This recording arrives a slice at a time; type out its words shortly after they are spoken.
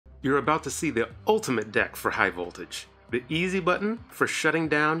You're about to see the ultimate deck for high voltage. The easy button for shutting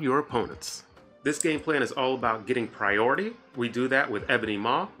down your opponents. This game plan is all about getting priority. We do that with Ebony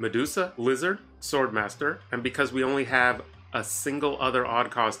Maw, Medusa, Lizard, Swordmaster, and because we only have a single other odd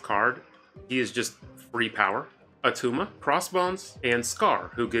cost card, he is just free power. Attuma, Crossbones, and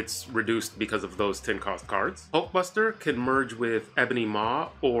Skaar, who gets reduced because of those 10 cost cards. Hulkbuster can merge with Ebony Maw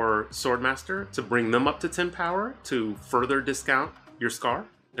or Swordmaster to bring them up to 10 power to further discount your Skaar.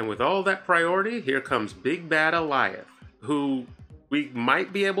 And with all that priority, here comes Big Bad Alioth, who we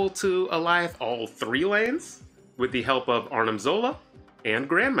might be able to Alioth all 3 lanes with the help of Arnim Zola and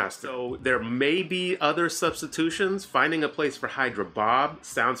Grandmaster. So there may be other substitutions. Finding a place for Hydra Bob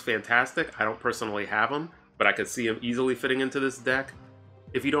sounds fantastic. I don't personally have him, but I could see him easily fitting into this deck.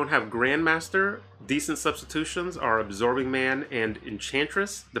 If you don't have Grandmaster, decent substitutions are Absorbing Man and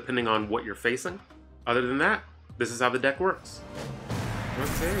Enchantress, depending on what you're facing. Other than that, this is how the deck works.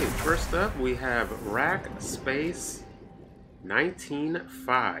 Okay, first up we have Rack Space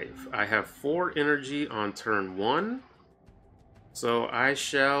 19-5. I have 4 energy on turn 1. So I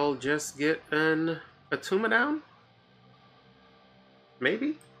shall just get an Attuma down?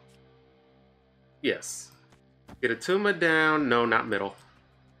 Maybe? Yes. Get Attuma down. No, not middle.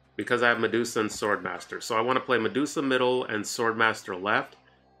 Because I have Medusa and Swordmaster. So I want to play Medusa middle and Swordmaster left.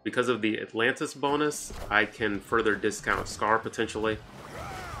 Because of the Atlantis bonus, I can further discount Skaar potentially.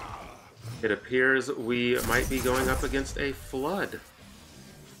 It appears we might be going up against a Flood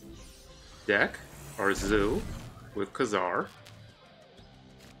deck, or Zoo, with Khazar.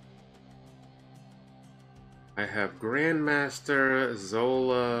 I have Grandmaster,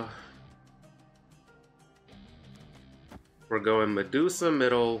 Zola. We're going Medusa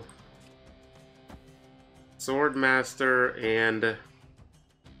middle, Swordmaster, and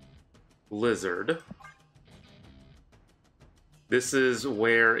Lizard. This is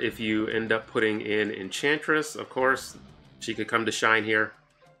where if you end up putting in Enchantress, of course, she could come to shine here.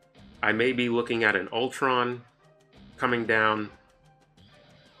 I may be looking at an Ultron coming down.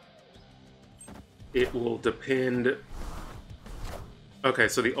 It will depend. Okay,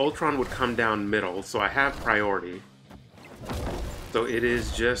 so the Ultron would come down middle, so I have priority. So it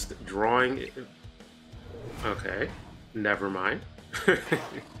is just drawing. Okay, never mind.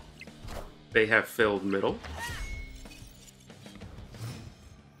 They have filled middle.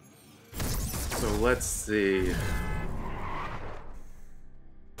 So let's see.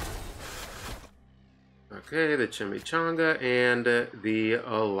 Okay, the Chimichanga and the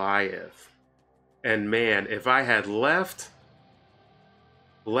Alioth. And man, if I had left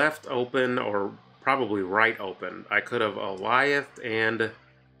open, or probably right open, I could have Alioth and...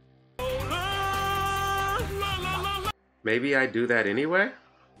 Maybe I do that anyway?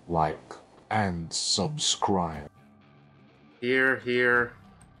 Like and subscribe. Here, here,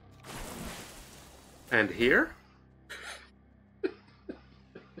 and here?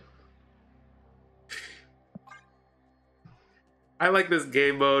 I like this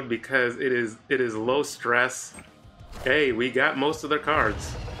game mode because it is low stress. Hey, we got most of their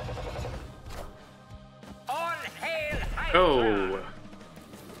cards. Oh,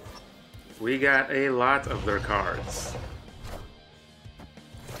 we got a lot of their cards.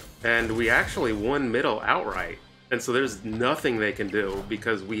 And we actually won middle outright. And so there's nothing they can do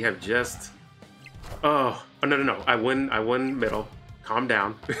because we have just... Oh, no. I won middle. Calm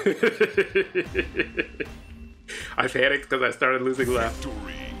down. I panicked because I started losing left.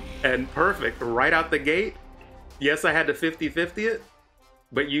 And perfect. Right out the gate. Yes, I had to 50-50 it.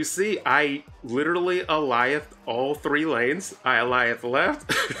 But you see, I literally Alioth all 3 lanes. I Alioth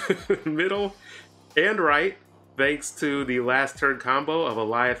left, middle, and right. Thanks to the last turn combo of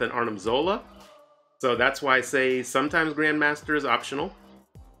Alioth and Arnim Zola. So that's why I say sometimes Grandmaster is optional.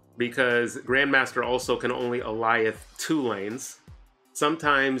 Because Grandmaster also can only Alioth 2 lanes.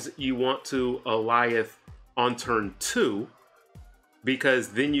 Sometimes you want to Alioth on turn 2, because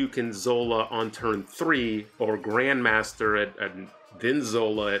then you can Zola on turn 3, or Grandmaster at then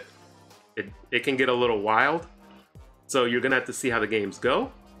Zola. It can get a little wild. So you're going to have to see how the games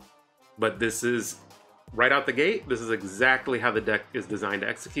go. But this is, right out the gate, this is exactly how the deck is designed to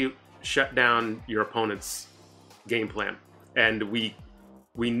execute. Shut down your opponent's game plan. And we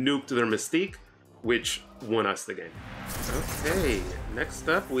nuked their Mystique, which won us the game. Okay, next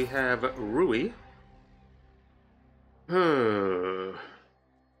up we have Rui. Do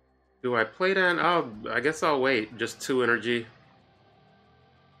I play down? Oh, I guess I'll wait. Just 2 energy.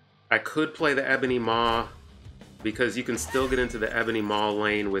 I could play the Ebony Maw, because you can still get into the Ebony Maw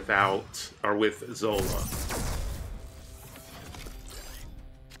lane without, or with Zola.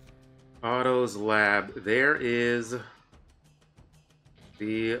 Otto's Lab. There is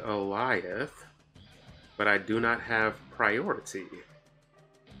the Alioth, but I do not have priority.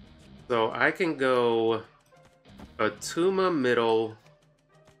 So I can go Attuma middle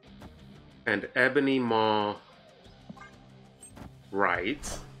and Ebony Maw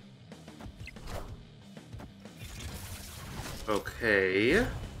right. Okay.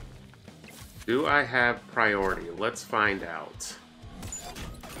 Do I have priority? Let's find out.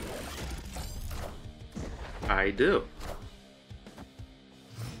 I do.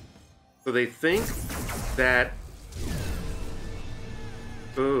 So they think that...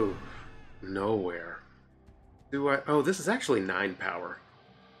 Ooh, nowhere. Do I... Oh, this is actually 9 power.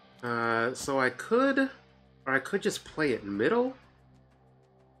 So I could... Or I could just play it middle?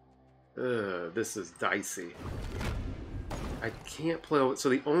 This is dicey. I can't play... So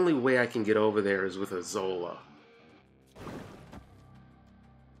the only way I can get over there is with a Zola.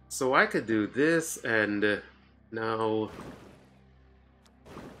 So I could do this and... No.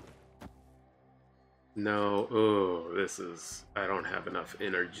 No. Oh, this is... I don't have enough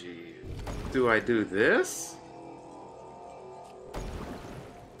energy. Do I do this?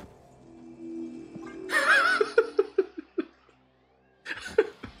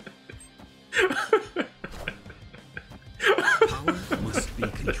 Power must be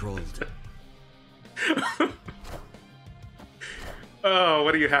controlled. Oh,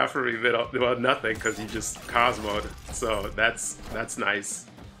 what do you have for me, middle? Well, nothing, because you just Cosmo'd. So that's nice.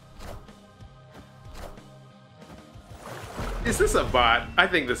 Is this a bot? I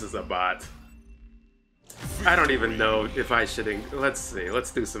think this is a bot. I don't even know if I should... Let's see.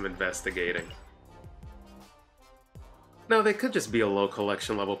 Let's do some investigating. No, they could just be a low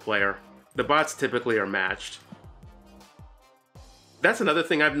collection level player. The bots typically are matched. That's another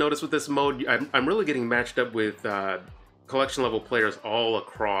thing I've noticed with this mode. I'm really getting matched up with collection level players all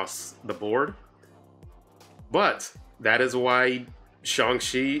across the board. But that is why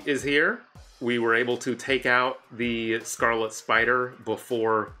Shang-Chi is here. We were able to take out the Scarlet Spider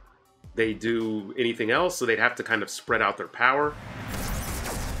before they do anything else, so they'd have to kind of spread out their power.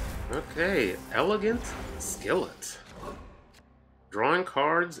 Okay, Elegant Skillet. Drawing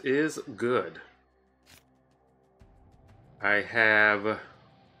cards is good. I have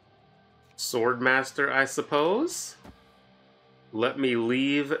Swordmaster, I suppose. Let me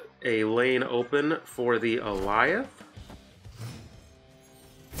leave a lane open for the Alioth.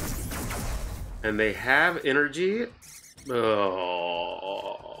 And they have energy.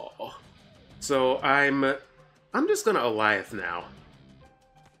 Oh. So I'm just gonna Alioth now.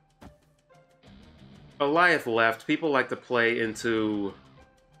 Alioth left. People like to play into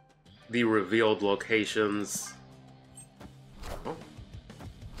the revealed locations. Oh.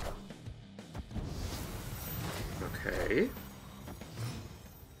 Okay.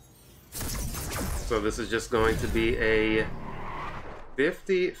 So this is just going to be a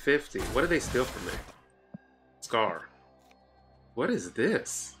 50-50. What did they steal from me? Skaar. What is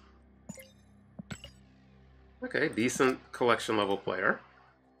this? Okay, decent collection level player.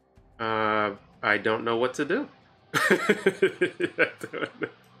 I don't know what to do.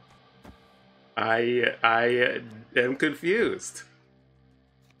 I am confused.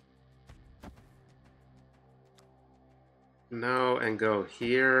 No, and go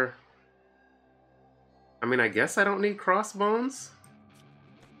here. I mean, I guess I don't need Crossbones.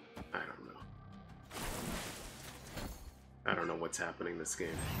 I don't know. I don't know what's happening this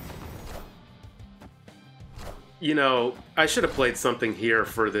game. You know, I should have played something here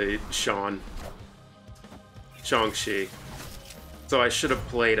for the Shang-Chi. So I should have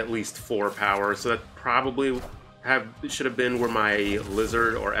played at least 4 power. So that probably should have been where my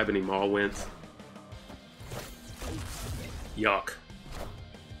Lizard or Ebony Maw went. Yuck.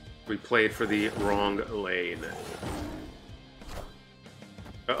 We played for the wrong lane.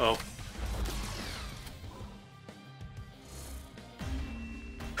 Uh-oh.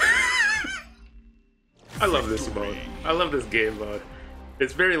 I love this mode. I love this game mode.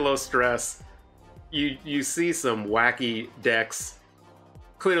 It's very low stress. You see some wacky decks.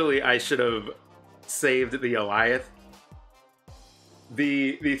 Clearly, I should have saved the Alioth.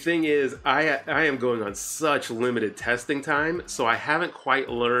 The thing is, I am going on such limited testing time, so I haven't quite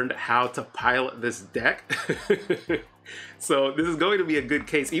learned how to pilot this deck. So this is going to be a good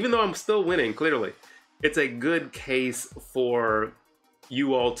case, even though I'm still winning, clearly. It's a good case for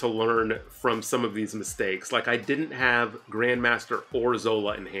you all to learn from some of these mistakes. Like, I didn't have Grandmaster or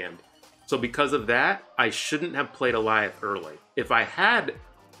Zola in hand. So because of that, I shouldn't have played Alioth early. If I had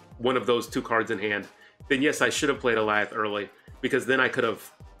one of those 2 cards in hand, then yes, I should have played Alioth early, because then I could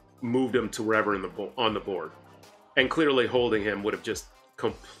have moved him to wherever on the board. And clearly holding him would have just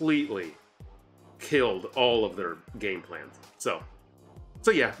completely killed all of their game plans. So,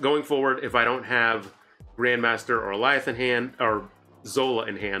 So yeah, going forward, if I don't have Grandmaster or Alioth in hand, or Zola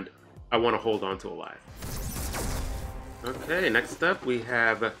in hand, I want to hold on to Alioth. Okay, next up we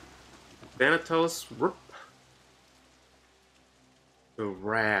have Thanatos, the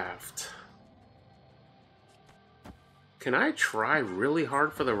Raft. Can I try really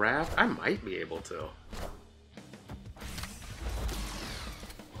hard for the Raft? I might be able to.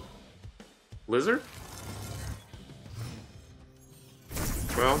 Lizard?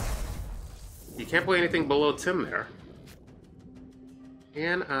 Well, you can't play anything below Tim there.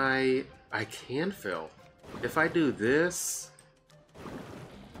 Can I can fill. If I do this,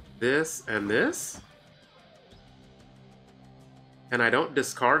 this, and this, and I don't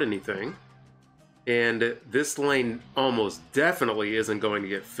discard anything, and this lane almost definitely isn't going to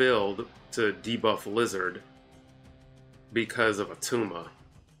get filled to debuff Lizard because of Attuma.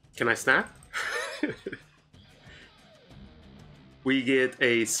 Can I snap? We get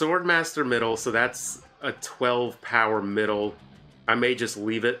a Swordmaster middle, so that's a 12 power middle. I may just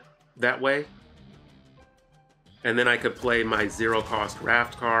leave it that way. And then I could play my 0-cost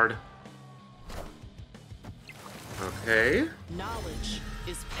Raft card. Okay. Knowledge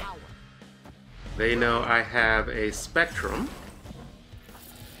is power. They know I have a Spectrum.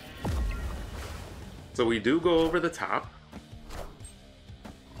 So we do go over the top.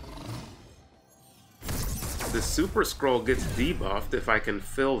 The Super Scroll gets debuffed if I can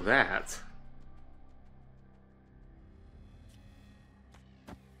fill that.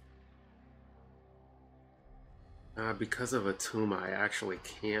 Because of Attuma, I actually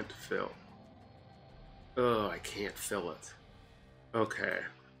can't fill. Oh, I can't fill it. Okay,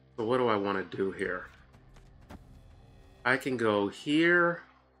 so what do I want to do here? I can go here,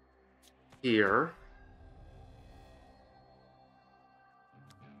 here.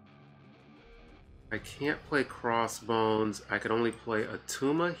 I can't play Crossbones. I can only play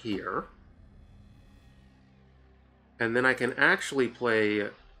Attuma here. And then I can actually play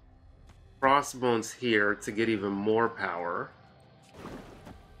Crossbones here to get even more power.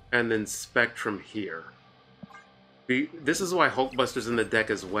 And then Spectrum here. This is why Hulkbuster's in the deck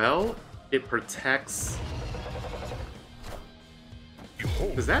as well. It protects...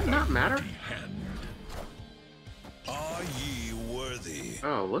 Does that not matter? Are ye worthy?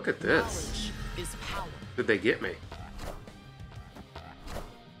 Oh, look at this. Is power. Did they get me?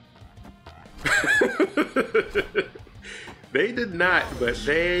 They did not, but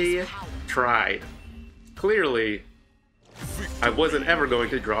they tried. Clearly, I wasn't ever going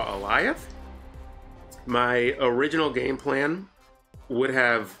to draw Alioth. My original game plan would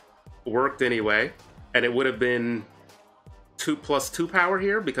have worked anyway, and it would have been 2+2 power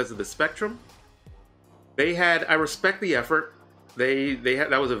here because of the Spectrum. They had, I respect the effort. They had,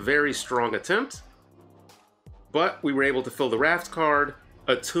 that was a very strong attempt, but we were able to fill the Raft card.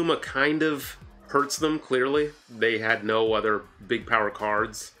 Attuma kind of hurts them, clearly. They had no other big power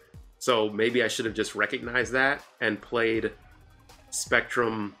cards, so maybe I should have just recognized that and played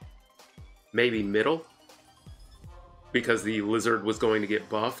Spectrum maybe middle, because the Lizard was going to get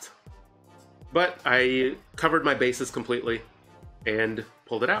buffed. But I covered my bases completely and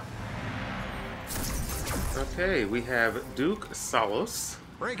pulled it out. Okay, we have Duke Salos.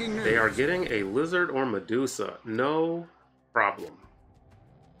 Breaking news. They are getting a Lizard or Medusa. No problem.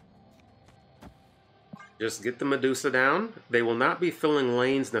 Just get the Medusa down. They will not be filling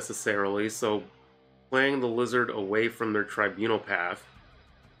lanes necessarily, so playing the Lizard away from their Tribunal path.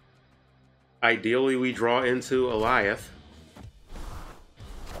 Ideally, we draw into Alioth.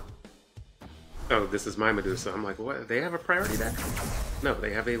 Oh, this is my Medusa. I'm like, what? They have a priority deck? No,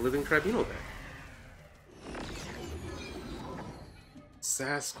 they have a Living Tribunal deck.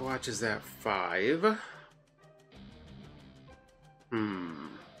 Sasquatch is at 5.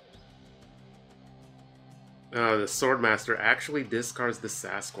 The Swordmaster actually discards the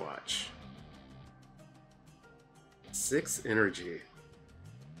Sasquatch. 6 energy.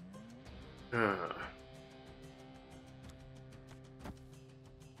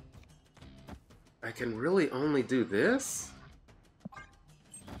 I can really only do this?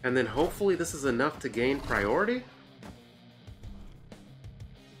 And then hopefully this is enough to gain priority?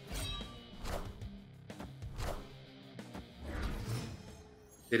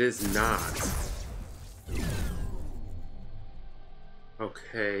 It is not.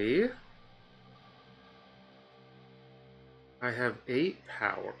 Okay. I have 8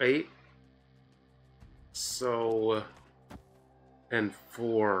 power. 8. So... and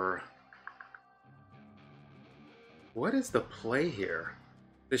 4. What is the play here?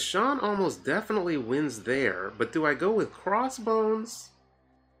 Deshaun almost definitely wins there, but do I go with Crossbones?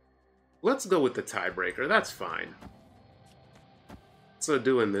 Let's go with the tiebreaker, that's fine. So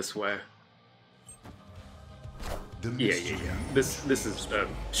doing this way. Yeah. This is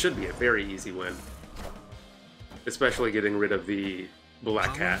should be a very easy win. Especially getting rid of the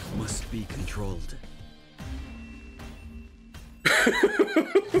black cat. Must be controlled.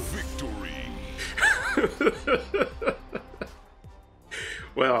 Victory.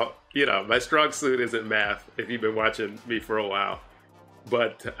 Well, you know, my strong suit isn't math, if you've been watching me for a while.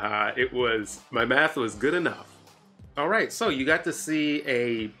 But my math was good enough. All right, so you got to see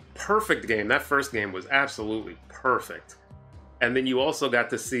a perfect game. That first game was absolutely perfect. And then you also got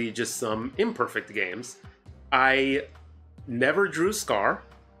to see just some imperfect games. I never drew Skaar.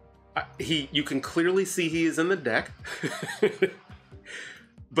 You can clearly see he is in the deck.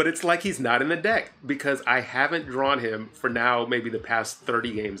 But it's like he's not in the deck because I haven't drawn him for now maybe the past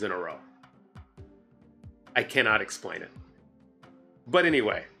 30 games in a row. I cannot explain it. But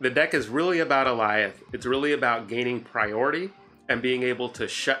anyway, the deck is really about Alioth. It's really about gaining priority and being able to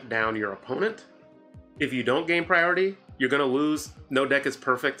shut down your opponent. If you don't gain priority, you're going to lose. No deck is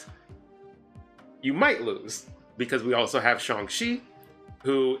perfect. You might lose because we also have Shang-Chi,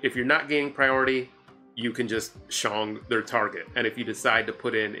 who, if you're not gaining priority, you can just Shang their target. And if you decide to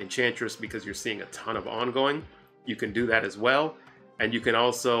put in Enchantress because you're seeing a ton of ongoing, you can do that as well. And you can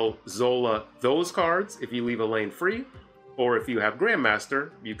also Zola those cards if you leave a lane free, or if you have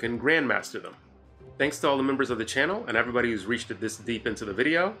Grandmaster, you can Grandmaster them. Thanks to all the members of the channel and everybody who's reached it this deep into the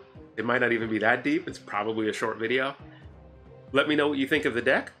video. It might not even be that deep, it's probably a short video. Let me know what you think of the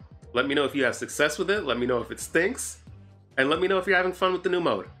deck. Let me know if you have success with it. Let me know if it stinks. And let me know if you're having fun with the new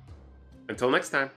mode. Until next time.